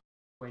furthest?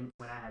 When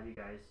I have you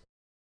guys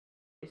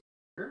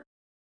here?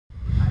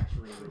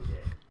 Actually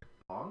legit.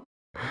 Long?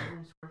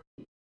 1,000 square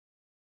feet.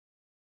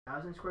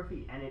 1,000 square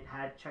feet. And it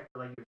had checked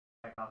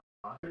off the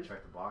boxes.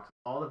 Check the boxes.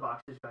 All the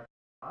boxes got checked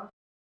off.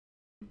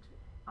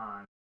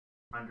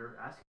 Under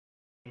asking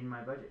in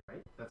my budget,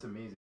 right? That's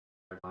amazing.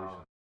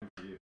 Congratulations. Good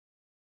for you.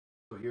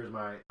 So here's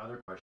my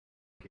other question.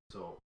 Okay,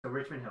 so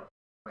Richmond Hill.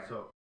 Where?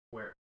 So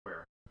where?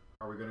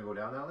 Are we going to go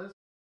down that list?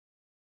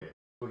 Okay.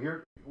 So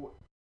here's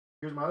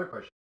my other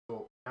question.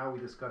 So now we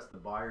discussed the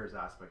buyer's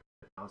aspect.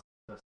 Now let's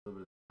discuss a little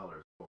bit of the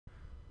sellers. So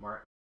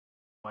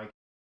Mike,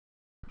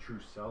 true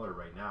seller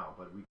right now,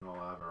 but we can all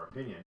have our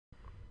opinion.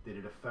 Did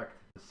it affect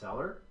the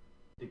seller?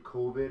 Did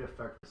COVID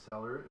affect the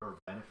seller or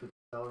benefit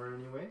the seller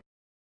in any way?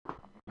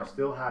 You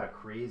still had a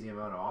crazy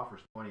amount of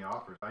offers, 20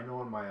 offers. I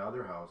know in my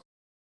other house,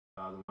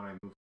 the one I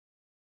moved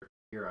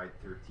here, I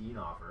had 13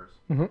 offers,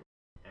 and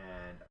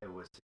it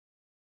was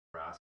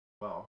brass as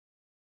well.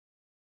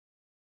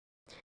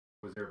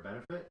 Was there a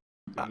benefit?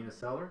 being a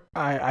seller?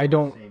 I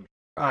don't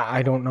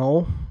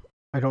know.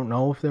 I don't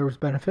know if there was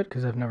benefit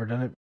because I've never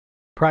done it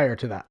prior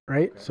to that,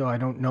 right? Okay. So I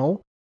don't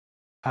know.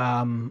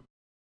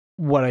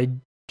 What I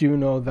do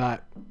know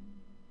that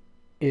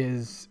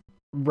is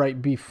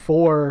right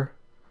before,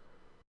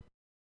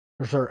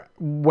 or sorry,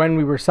 when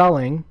we were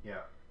selling,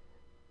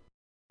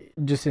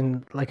 just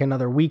in like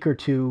another week or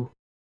two,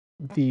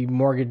 the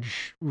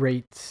mortgage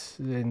rates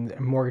and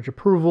mortgage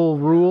approval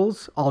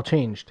rules all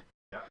changed.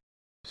 Yeah.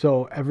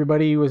 So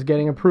everybody was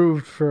getting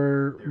approved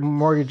for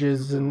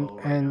mortgages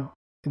and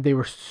they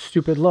were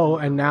stupid low,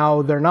 and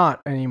now they're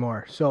not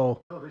anymore.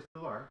 So they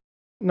still are.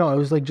 No, it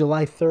was like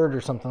July 3rd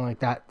or something like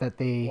that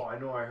they. Well, I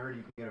know. I heard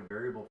you can get a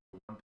variable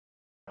for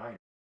 1.9.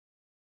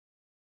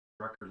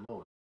 Record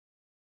low.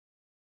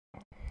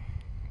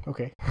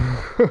 Okay.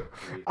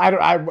 I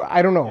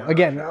don't know. Yeah,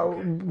 again, sure.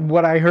 Okay.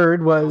 What I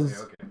heard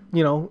was,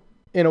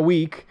 in a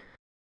week,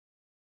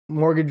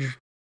 mortgage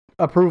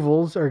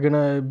approvals are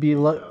gonna be a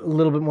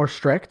little bit more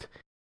strict,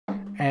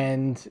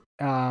 and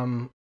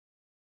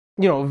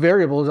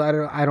variables. I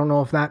don't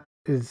know if that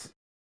is,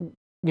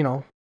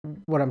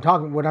 what I'm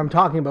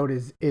talking about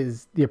is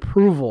the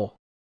approval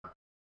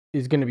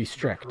is going to be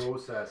strict. The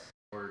process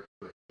for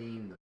to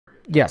attain the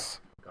mortgage. Yes.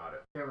 Got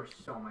it. There was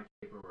so much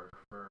paperwork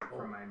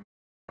for my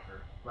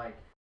mother. Like,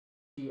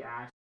 she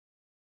asked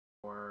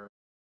for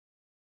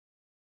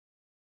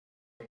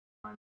 6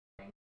 months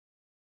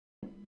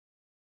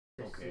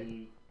to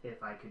see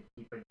if I could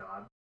keep a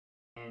job,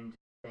 and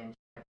then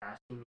she kept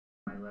asking me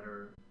for my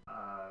letter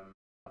of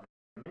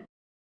employment.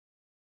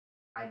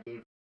 I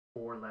gave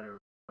 4 letters.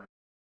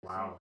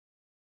 Wow.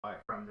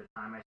 From the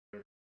time I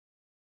started,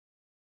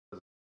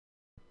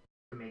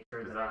 to make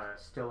sure that I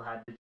still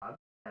had the job,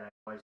 that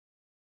I was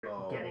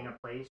getting a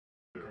place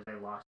because I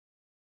lost.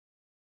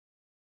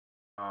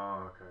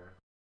 Oh, okay.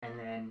 And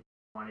then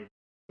wanted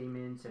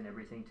payments and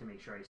everything to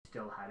make sure I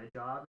still had a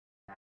job.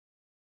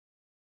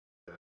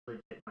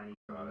 Legit money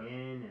coming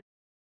in. And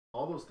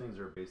all those things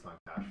are based on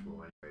cash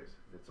flow anyways.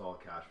 It's all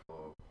cash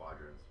flow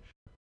quadrants.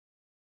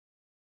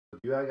 So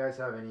do you guys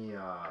have any,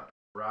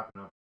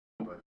 wrapping up,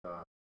 but do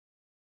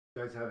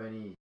you guys have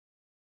any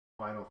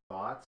final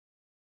thoughts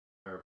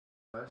or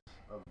process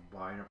of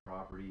buying a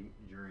property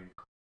during?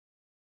 Are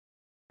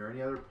there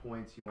any other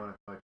points you want to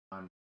touch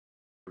on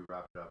before we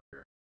wrap it up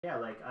here? Yeah,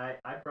 like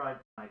I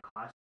brought my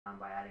cost down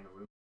by adding a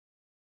roof.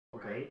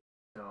 Okay. Right?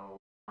 So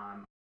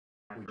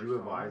would you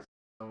advise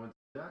someone to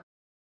do that?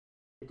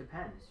 It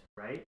depends,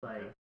 right?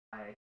 Like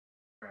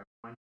for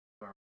everyone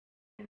who are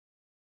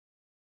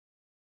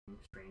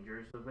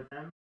strangers live with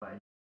them, but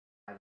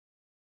I've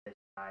this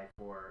guy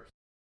for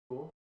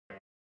school.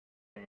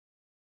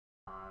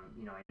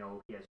 I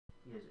know he has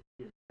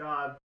a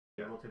job,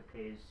 able to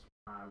pay his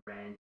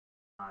rent.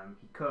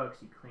 He cooks,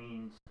 he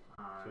cleans.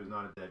 So he's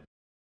not a dead.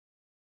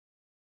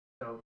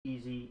 So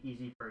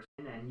easy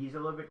person, and he's a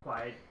little bit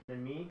quiet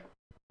than me.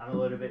 I'm a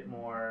little bit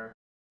more,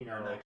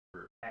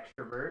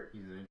 extrovert.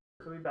 He's an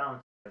introvert. So we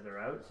balance each other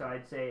out. So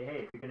I'd say,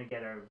 hey, if you're gonna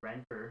get a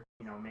renter,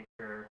 make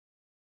sure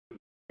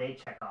they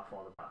check off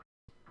all the boxes.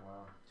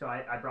 Wow. So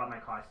I brought my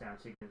costs down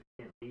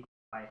significantly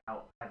by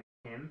having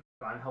him.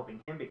 So I'm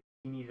helping him because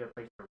he needed a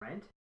place to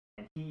rent,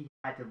 and he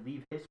had to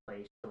leave his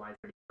place July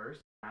 31st.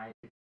 I had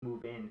to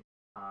move in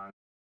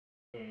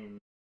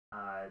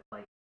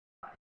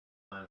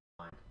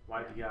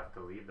Why did he have to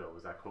leave though?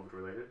 Was that COVID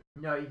related?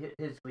 No,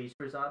 his lease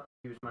was up.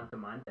 He was month to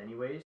month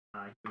anyways.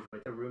 He was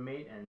with a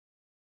roommate, and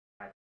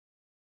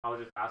I was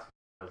just asking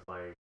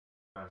because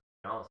something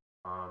else.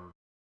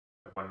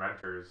 When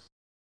renters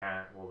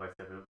can't, let's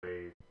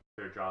say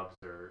their jobs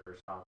are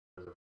stopped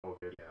because of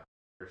COVID. Yeah.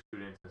 There's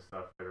students and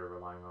stuff that are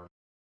relying on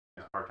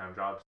these part-time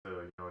jobs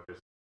to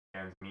just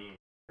hands meet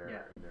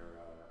their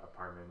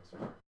apartments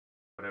or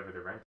whatever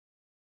they're renting,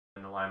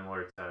 and the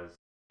landlord says,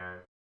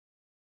 "Can't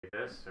pay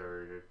this,"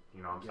 or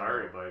I'm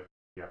sorry, but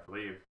you have to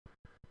leave. I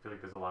feel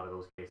like there's a lot of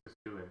those cases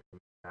too, in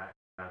that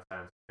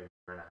sense. You're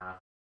gonna have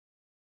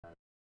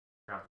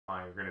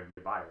you're gonna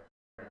be a buyer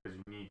because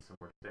you need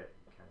somewhere to stay.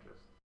 You can't just.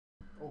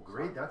 Oh,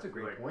 great! That's a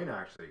great point,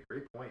 actually.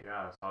 Great point.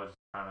 Yeah, so I was just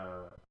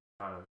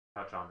trying to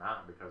touch on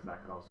that because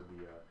that could also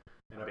be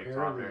a big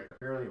topic.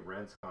 Apparently,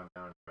 rent's gone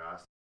down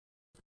fast.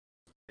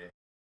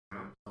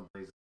 Some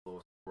places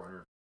close to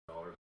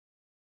 $400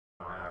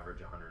 on average,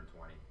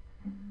 $120.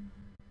 Is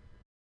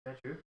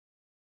that true?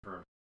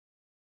 For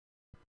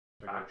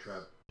facts.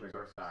 Check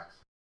our facts.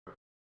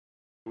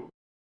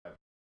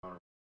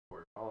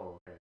 Oh,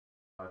 okay.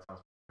 That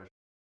sounds suspicious.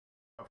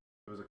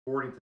 It was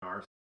according to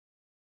NARS.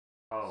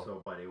 Oh.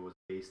 So, but it was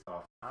based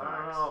off facts. I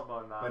don't know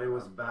about that. But it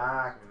was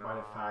backed by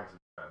the facts.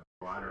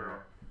 So I don't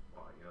know.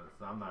 Well,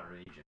 I'm not an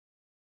agent.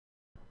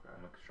 Okay.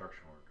 I'm a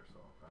construction worker, so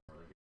I'm not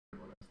really good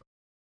about that stuff.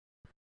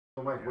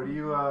 So, Mike, what do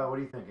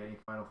you think? Any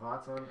final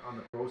thoughts on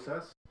the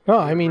process? No,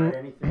 I mean,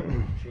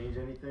 anything? Change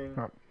anything?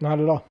 Not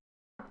at all.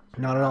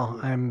 Not at all.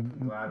 I'm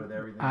glad with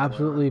everything.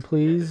 Absolutely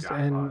pleased,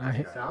 and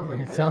it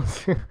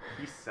sounds.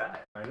 He's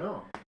set. I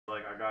know.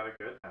 Like I got it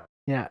good now.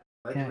 Yeah.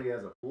 Allegedly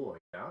has a pool.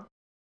 Yeah.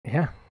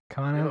 Yeah.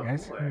 Come on out,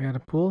 guys. We got a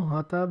pool,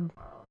 hot tub.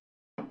 Wow.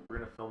 We're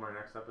gonna film film our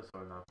next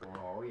episode. Not the one.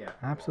 Oh yeah.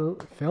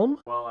 Absolutely. Film?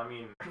 Well, I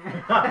mean.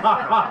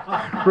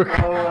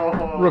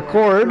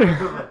 Record.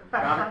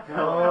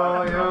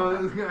 Oh,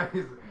 yo, this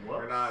guy's.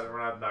 We're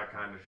not that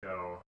kind of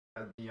show.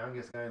 The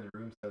youngest guy in the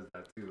room says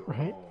that too.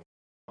 Right. Oh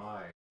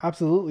my.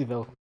 Absolutely,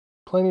 though.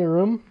 Plenty of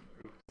room.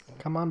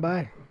 Come on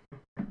by.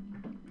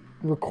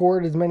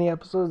 Record as many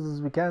episodes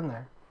as we can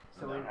there.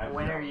 So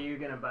when are you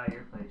gonna buy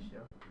your place,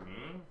 Joe?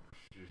 Me?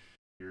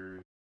 You're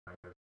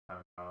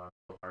still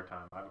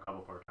part-time. I have a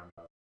couple part-time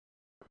jobs.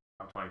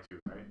 I'm 22,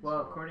 right?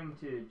 Well, according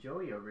to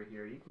Joey over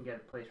here, you can get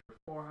a place for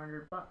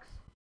 $400.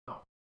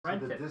 No.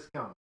 Rent the it.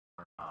 discount.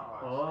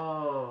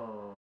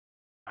 Oh.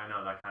 I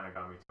know that kind of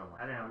got me too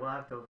much. I don't know. We'll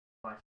have to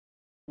watch.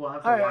 We'll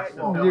have to All watch right,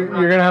 the film.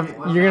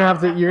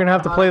 you're gonna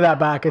have to play that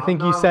back. I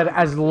think you said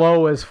as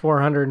low as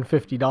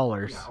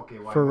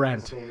 $450 for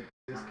rent. Say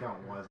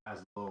discount was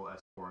as low as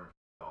 $450.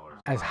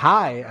 As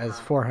high as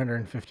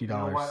 $450. You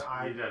know what?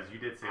 You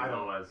did say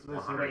low as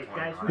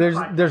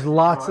 $120. There's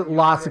lots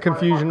of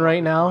confusion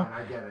right now,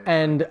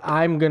 and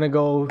I'm gonna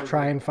go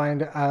try and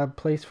find a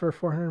place for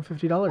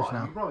 $450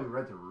 now. You probably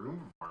rent a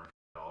room for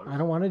 $450. I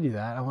don't want to do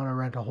that. I want to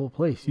rent a whole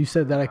place. You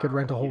said that I could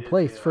rent a whole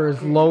place for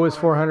as low as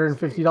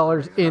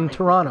 $450 in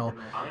Toronto.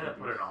 I'm gonna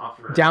put an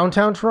offer.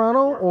 Downtown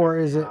Toronto, or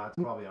is it It's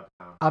probably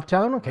uptown.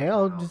 uptown? Okay,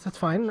 that's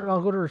fine.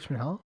 I'll go to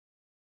Richmond Hill.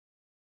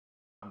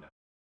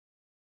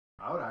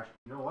 I would actually,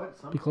 you know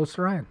what? Be close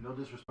to Ryan. No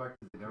disrespect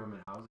to the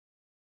government housing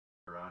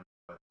around,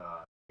 but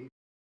they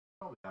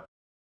probably have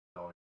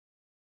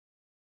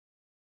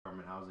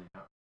government housing.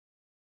 Yeah.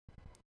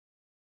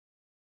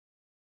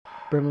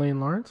 Brimley and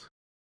Lawrence?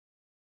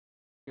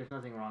 There's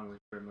nothing wrong with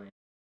Brimley.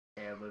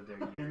 Hey, I lived there.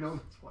 You know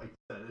that's why he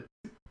said it.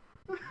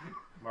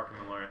 Markham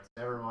and Lawrence.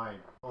 Never mind.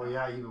 Oh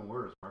yeah, even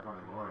worse. Markham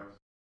and Lawrence.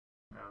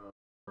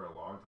 For a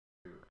long time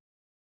too.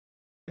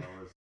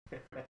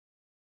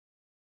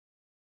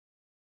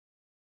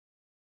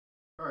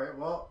 All right.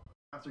 Well,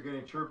 after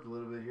getting chirped a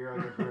little bit here,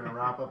 I guess we're gonna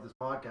wrap up this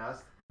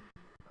podcast.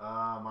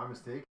 My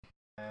mistake,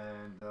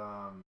 and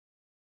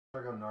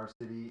check out Nar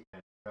City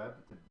and Feb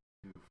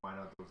to find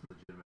out those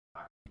legitimate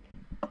facts.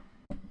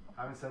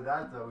 Having said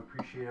that, though, we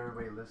appreciate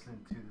everybody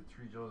listening to the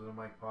Three Joes and a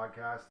Mike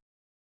podcast,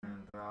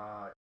 and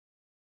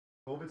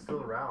COVID's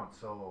still around,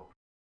 so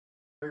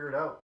figure it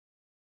out.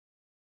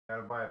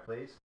 Gotta buy a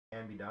place,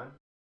 can be done.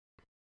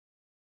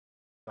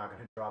 Not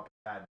gonna drop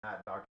that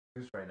Dr.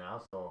 Seuss right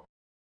now, so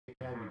it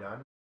can be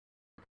done.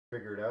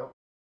 Figure it out.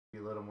 Be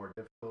a little more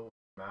difficult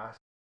with masks,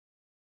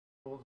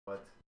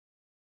 but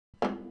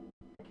it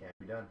can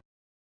be done.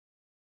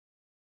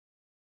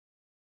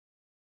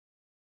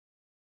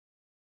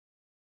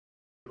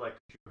 If you'd like to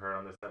shoot her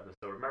on this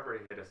episode, remember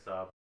to hit us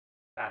up.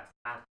 That's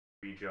at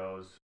Three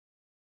Joes.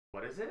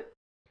 What is it?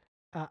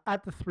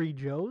 At the Three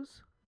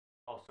Joes.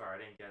 Oh, sorry,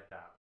 I didn't get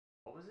that.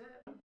 What was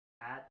it?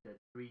 At the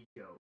Three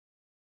Joes.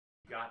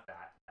 You got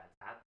that. That's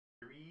at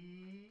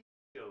Three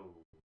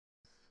Joes.